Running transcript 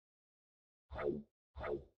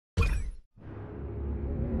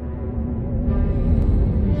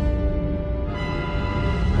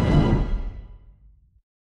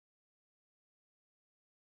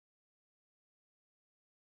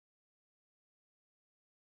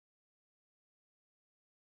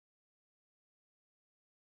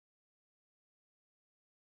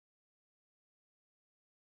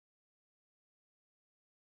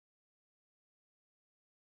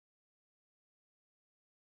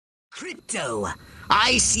Crypto!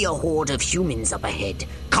 I see a horde of humans up ahead,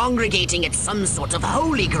 congregating at some sort of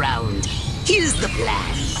holy ground. Here's the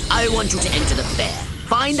plan. I want you to enter the fair,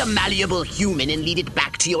 find a malleable human and lead it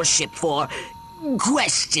back to your ship for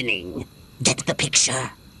questioning. Get the picture?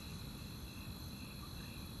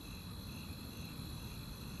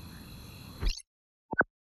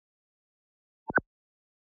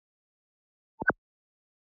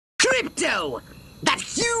 Crypto! That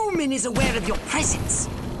human is aware of your presence.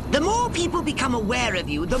 The more people become aware of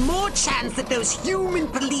you, the more chance that those human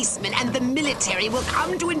policemen and the military will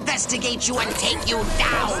come to investigate you and take you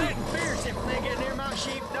down.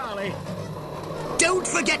 Don't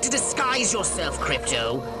forget to disguise yourself,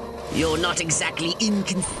 Crypto. You're not exactly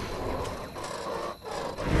inconsistent.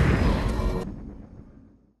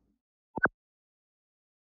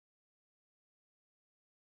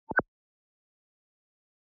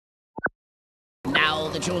 Now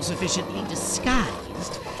that you're sufficiently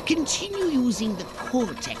disguised, continue using the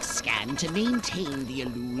Cortex scan to maintain the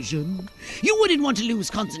illusion. You wouldn't want to lose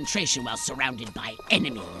concentration while surrounded by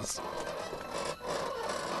enemies.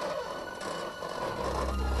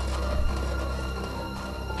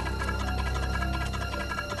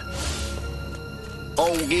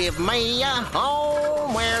 Oh, give me a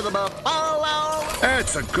home where the buffalo...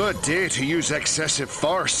 It's a good day to use excessive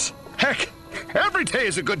force. Heck, every day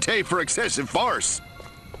is a good day for excessive force.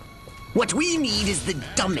 What we need is the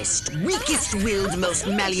dumbest, weakest-willed, most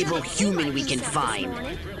malleable human we can find.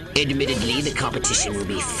 Admittedly, the competition will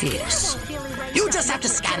be fierce. You just have to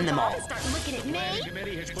scan them all.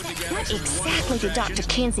 What exactly did Dr.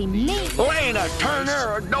 Kinsey mean? Lena Turner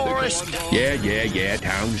or Doris? Yeah.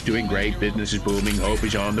 Town's doing great. Business is booming. Hope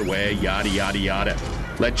is on the way. Yada, yada, yada.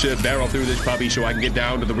 Let's barrel through this puppy so I can get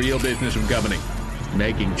down to the real business of governing.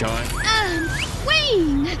 Making time.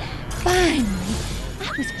 Wayne! Finally.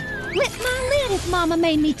 I was gonna flip my lid if Mama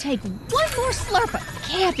made me take one more slurp of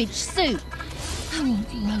cabbage soup. I want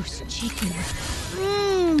roast chicken.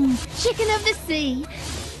 Chicken of the sea.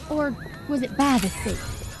 Or was it by the sea?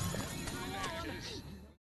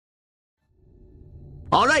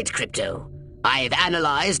 All right, Crypto. I've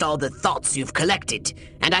analyzed all the thoughts you've collected,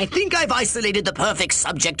 and I think I've isolated the perfect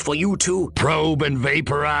subject for you to... Probe and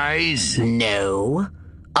vaporize? No.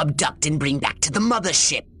 Abduct and bring back to the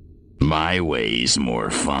mothership. My way's more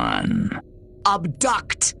fun.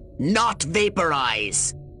 Abduct, not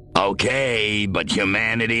vaporize. Okay, but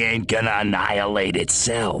humanity ain't gonna annihilate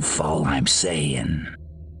itself, all I'm saying.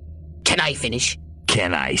 Can I finish?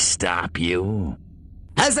 Can I stop you?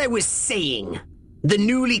 As I was saying, the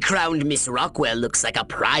newly crowned Miss Rockwell looks like a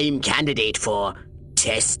prime candidate for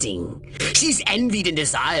testing. She's envied and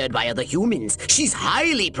desired by other humans. She's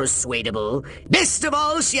highly persuadable. Best of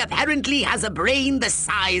all, she apparently has a brain the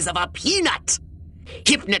size of a peanut.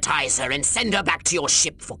 Hypnotize her and send her back to your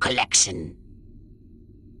ship for collection.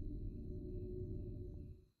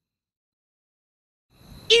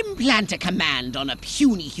 Implant a command on a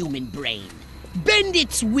puny human brain. Bend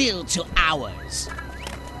its will to ours.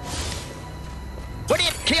 Would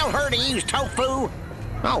it kill her to use tofu?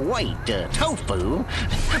 Oh, wait, tofu?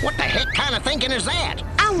 What the heck kind of thinking is that?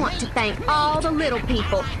 I want to thank all the little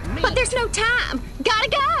people, but there's no time. Gotta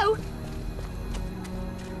go!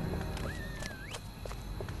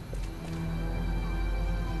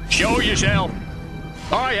 Show yourself.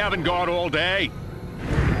 I haven't got all day.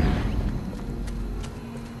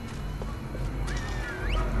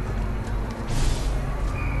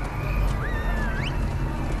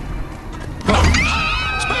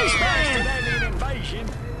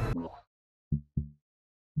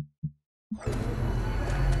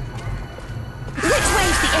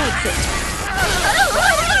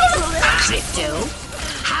 Crypto,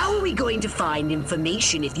 how are we going to find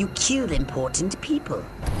information if you kill important people?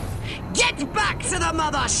 Get back to the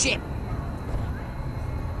mothership!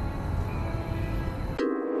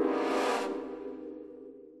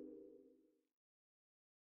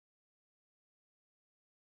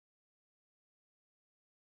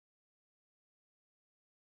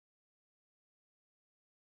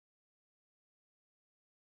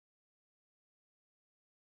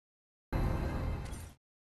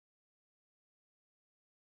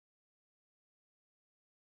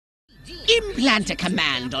 Implant a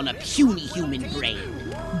command on a puny human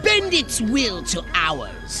brain. Bend its will to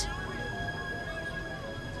ours.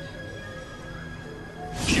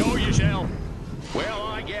 Show yourself. Well,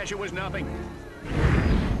 I guess it was nothing.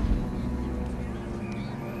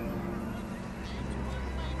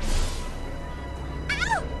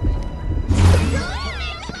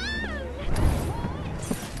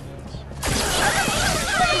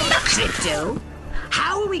 Crypto,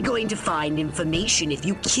 how are we going to find information if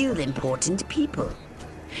you kill important people?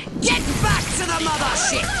 Get back to the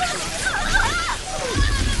mothership!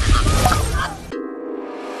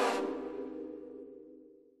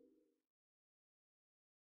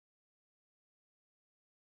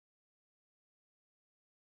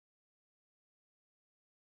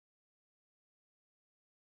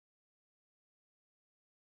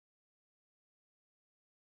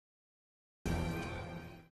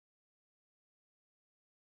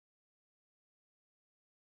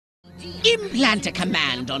 Implant a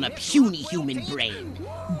command on a puny human brain.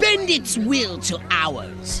 Bend its will to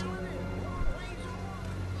ours.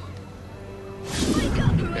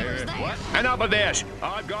 What? Enough of this.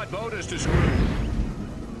 I've got voters to screw.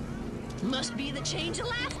 Must be the change of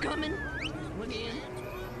life coming.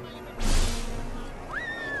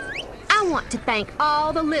 I want to thank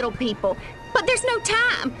all the little people, but there's no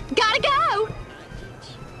time. Gotta go!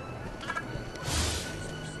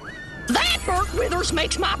 That Burt Withers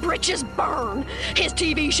makes my britches burn. His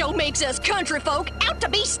TV show makes us country folk out to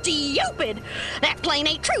be stupid. That plain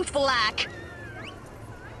ain't truthful like.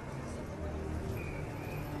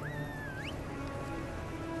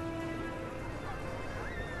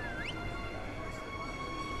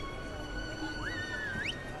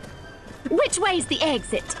 Which way's the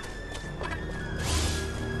exit?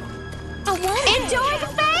 Enjoy the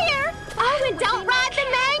fair! Oh, and don't ride the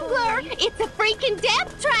Mangler! It's a freaking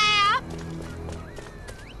death trap!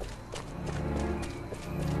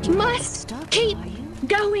 Must keep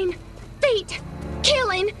going. Feet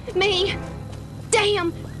killing me.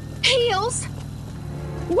 Damn heels.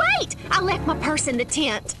 Wait! I left my purse in the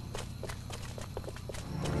tent.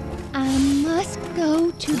 I must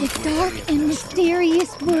go to the dark and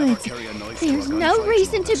mysterious woods. There's no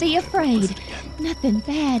reason to be afraid. Nothing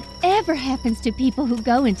bad ever happens to people who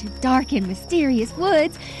go into dark and mysterious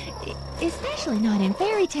woods, especially not in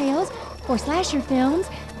fairy tales or slasher films.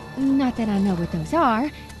 Not that I know what those are.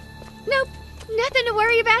 Nope, nothing to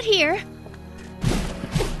worry about here.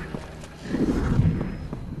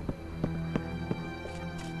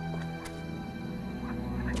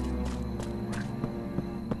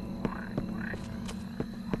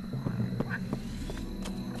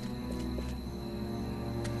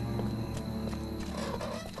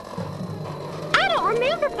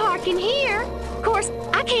 Parking here. Of course,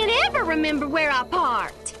 I can't ever remember where I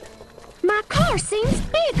parked. My car seems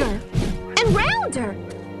bigger and rounder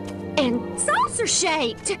and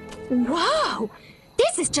saucer-shaped. Whoa!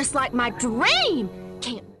 This is just like my dream.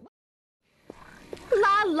 Can't.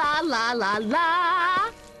 La la la la la.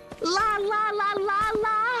 La la la la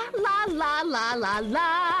la la la la la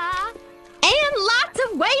la. And lots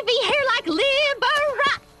of wavy hair like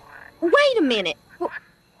Libera. Wait a minute.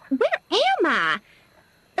 Where am I?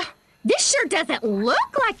 This sure doesn't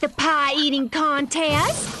look like the pie-eating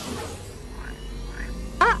contest.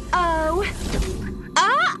 Uh-oh.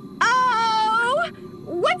 Uh-oh!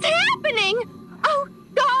 What's happening? Oh,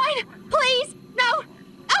 God, please, no.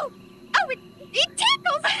 Oh, it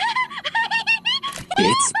tickles.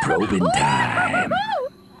 It's probing time.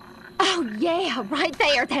 Oh, yeah, right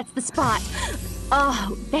there, that's the spot.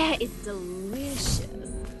 Oh, that is delicious.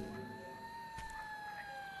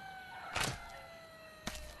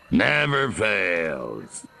 Never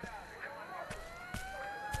fails.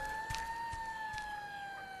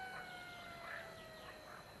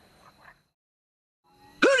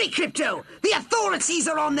 Hurry, Crypto! The authorities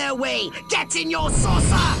are on their way! Get in your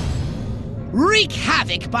saucer! Wreak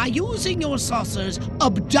havoc by using your saucer's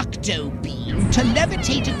abducto beam to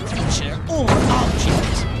levitate a creature or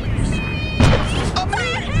object.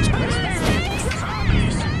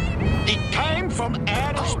 It came from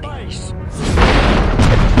outer space.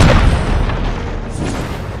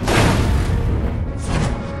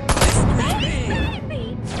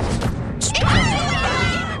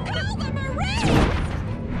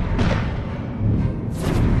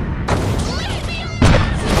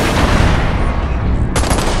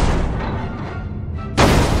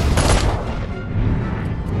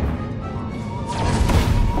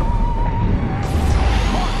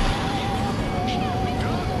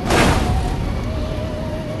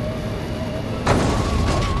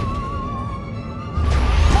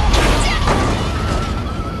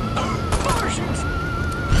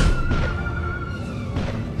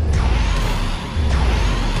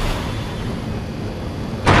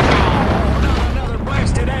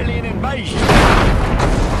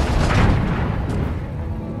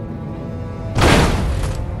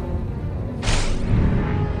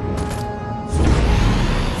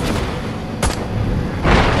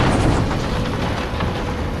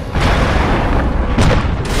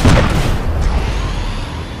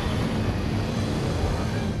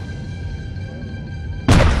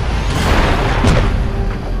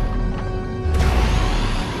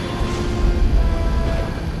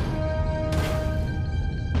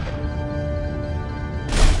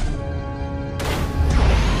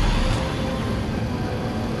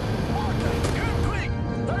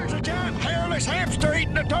 this hamster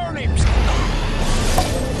eating the turnips.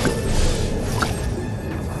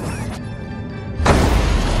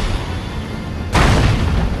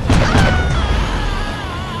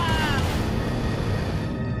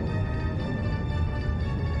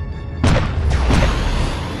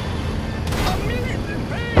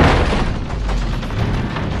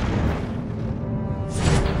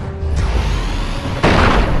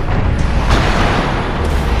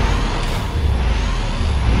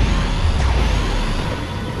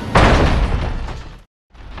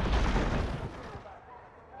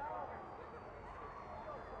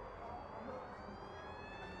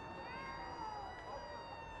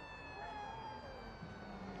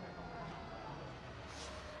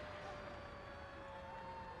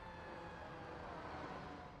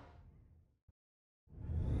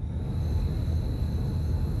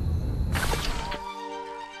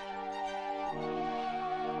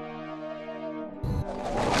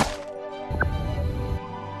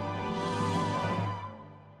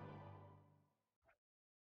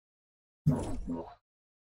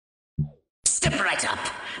 Step right up.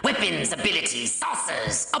 Weapons, abilities,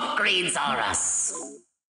 saucers, upgrades are us.